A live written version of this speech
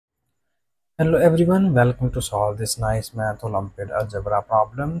Hello everyone, welcome to solve this nice math Olympiad algebra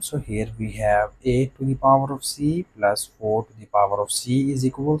problem. So here we have a to the power of c plus 4 to the power of c is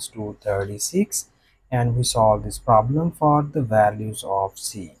equals to 36, and we solve this problem for the values of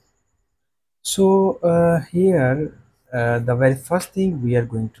c. So here the very first thing we are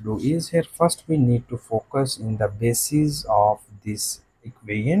going to do is here first we need to focus in the basis of this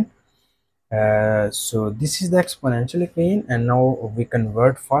equation. So this is the exponential equation, and now we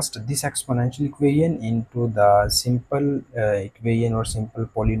convert first this exponential equation into the simple equation or simple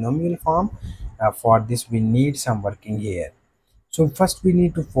polynomial form. For this we need some working here. So first we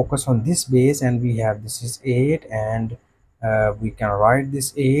need to focus on this base, and we have this is 8, and we can write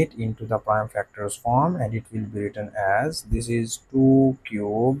this 8 into the prime factors form, and it will be written as this is 2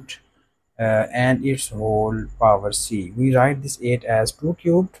 cubed and its whole power c. We write this 8 as 2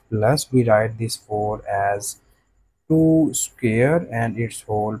 cubed, plus we write this 4 as 2 square, and its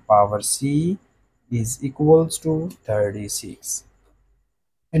whole power c is equals to 36.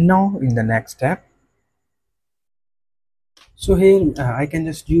 And now in the next step, so here I can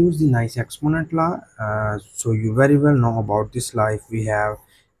just use the nice exponent law. So you very well know about this law. If we have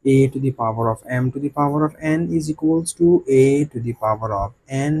a to the power of m to the power of n is equals to a to the power of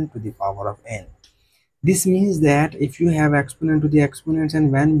n to the power of n. This means that if you have exponent to the exponents,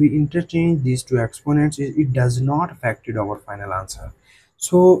 and when we interchange these two exponents, it does not affect our final answer.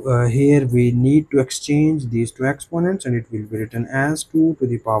 So here we need to exchange these two exponents, and it will be written as 2 to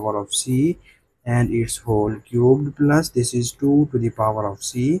the power of c and its whole cubed, plus this is 2 to the power of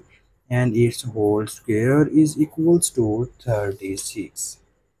c and its whole square is equals to 36.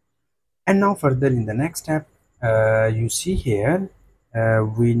 And now further in the next step, you see here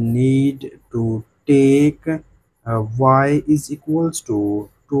we need to take y is equals to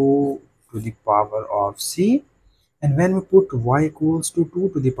 2 to the power of c, and when we put y equals to 2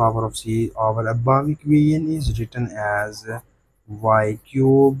 to the power of c, our above equation is written as y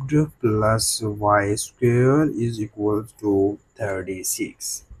cubed plus y square is equals to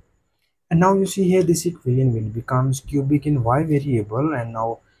 36. And now you see here this equation will becomes cubic in y variable, and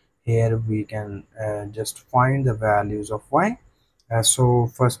now here we can just find the values of y. So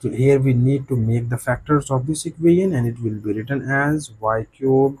first here we need to make the factors of this equation, and it will be written as y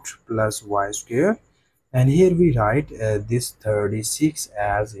cubed plus y square, and here we write this 36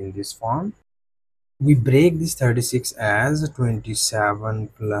 as in this form. We break this 36 as 27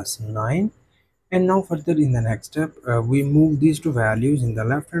 plus 9. And now further in the next step, we move these two values in the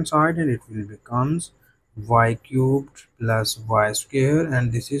left hand side, and it will becomes y cubed plus y square,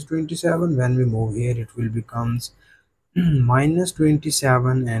 and this is 27. When we move here, it will becomes minus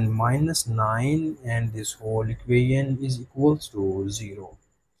 27 and minus 9, and this whole equation is equals to 0.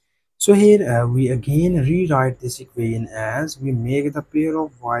 So here we again rewrite this equation as we make the pair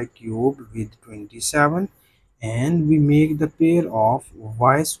of y cubed with 27, and we make the pair of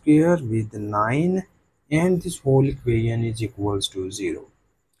y square with 9, and this whole equation is equals to 0.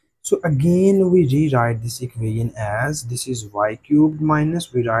 So again we rewrite this equation as this is y cubed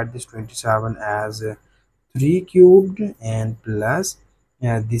minus we write this 27 as 3 cubed, and plus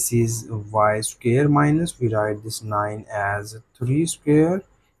this is y square minus we write this 9 as 3 square,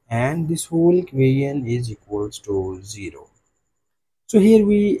 and this whole equation is equals to 0. So here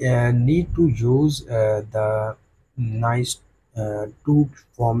we need to use the nice two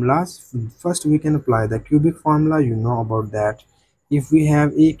formulas. First we can apply the cubic formula. You know about that. If we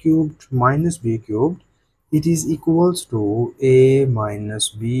have a cubed minus b cubed, it is equals to a minus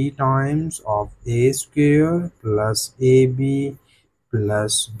b times of a square plus ab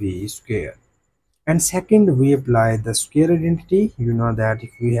plus b square. And second, we apply the square identity. You know that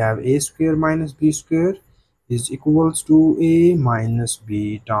if we have a square minus b square is equals to a minus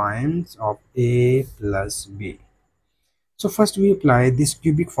b times of a plus b. So first we apply this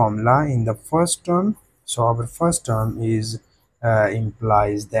cubic formula in the first term. So our first term is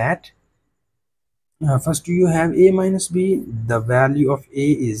implies that first you have a minus b, the value of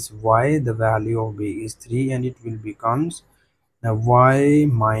a is y, the value of b is 3, and it will becomes y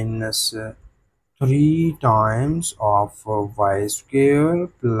minus 3 times of y square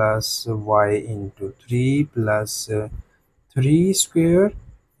plus y into 3 plus 3 square,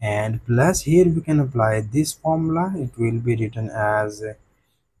 and plus here we can apply this formula. It will be written as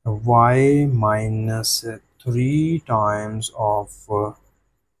y minus 3 times of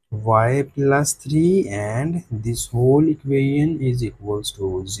y plus 3, and this whole equation is equals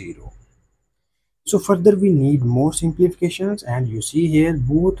to 0. So further we need more simplifications, and you see here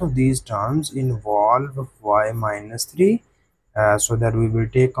both of these terms involve y minus 3, so that we will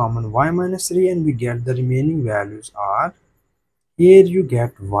take common y minus 3, and we get the remaining values are Here you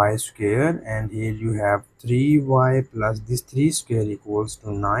get y square, and here you have 3y plus this 3 square equals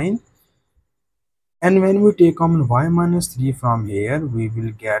to 9. And when we take common y minus 3 from here, we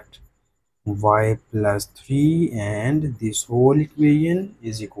will get y plus 3, and this whole equation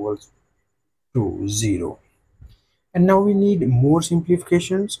is equals to 0. And now we need more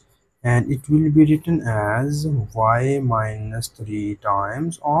simplifications, and it will be written as y minus 3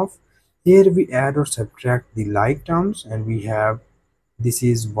 times of, here we add or subtract the like terms, and we have this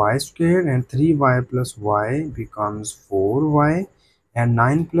is y square, and 3y plus y becomes 4y, and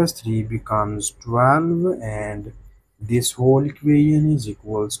 9 plus 3 becomes 12, and this whole equation is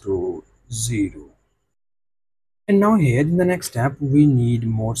equals to 0. And now here in the next step we need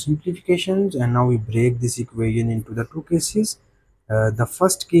more simplifications, and now we break this equation into the two cases. The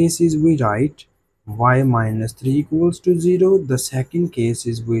first case is we write y minus 3 equals to 0. The second case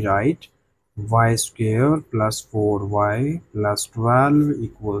is we write y square plus 4y plus 12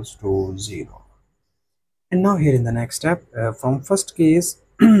 equals to 0. And now here in the next step, from first case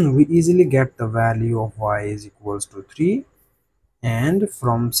we easily get the value of y is equals to 3. And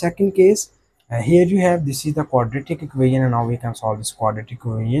from second case, here you have, this is the quadratic equation, and now we can solve this quadratic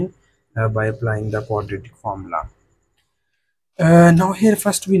equation by applying the quadratic formula. Now here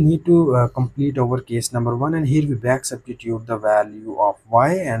first we need to complete our case number 1, and here we back substitute the value of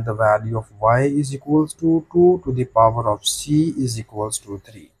y, and the value of y is equals to 2 to the power of c is equals to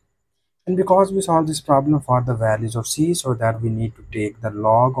 3. And because we solve this problem for the values of c, so that we need to take the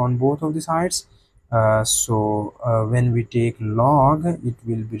log on both of the sides. When we take log, it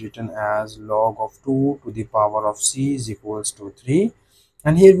will be written as log of 2 to the power of c is equals to 3.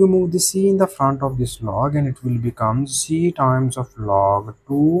 And here we move the c in the front of this log, and it will become c times of log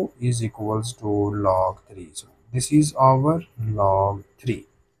 2 is equals to log 3. So this is our log 3.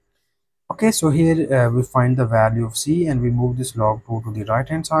 Okay, so here we find the value of c, and we move this log 2 to the right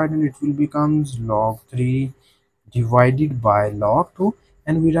hand side, and it will becomes log 3 divided by log 2,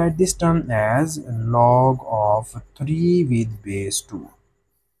 and we write this term as log of 3 with base 2.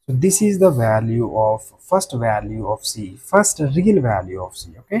 So this is the value of first value of c, first real value of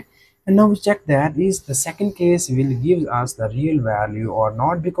c. Okay, and now we check that is the second case will give us the real value or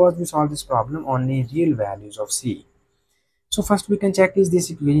not, because we solve this problem only real values of c. So first we can check is this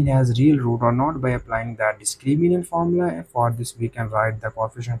equation has real root or not by applying that discriminant formula. For this we can write the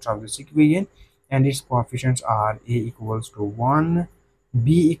coefficients of this equation, and its coefficients are a equals to 1,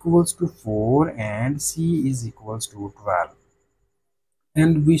 b equals to 4, and c is equals to 12.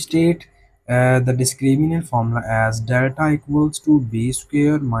 And we state the discriminant formula as delta equals to b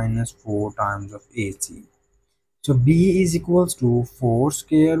square minus 4 times of ac. So b is equals to 4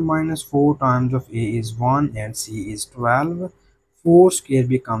 square minus 4 times of a is 1, and c is 12. 4 square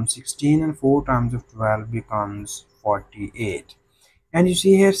becomes 16, and 4 times of 12 becomes 48. And you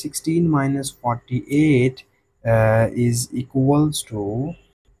see here 16 minus 48 is equals to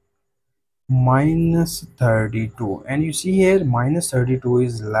minus 32, and you see here minus 32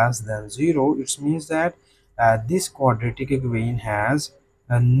 is less than 0. It means that this quadratic equation has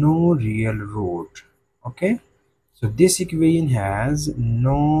no real root. Okay, so this equation has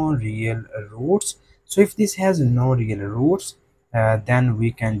no real roots. So if this has no real roots, then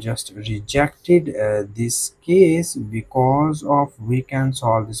we can just reject it this case, because of we can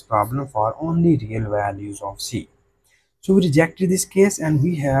solve this problem for only real values of c. So we rejected this case, and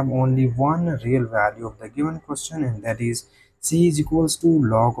we have only one real value of the given question, and that is c is equals to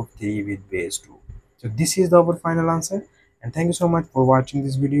log of 3 with base 2. So this is our final answer, and thank you so much for watching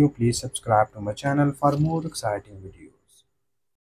this video. Please subscribe to my channel for more exciting videos.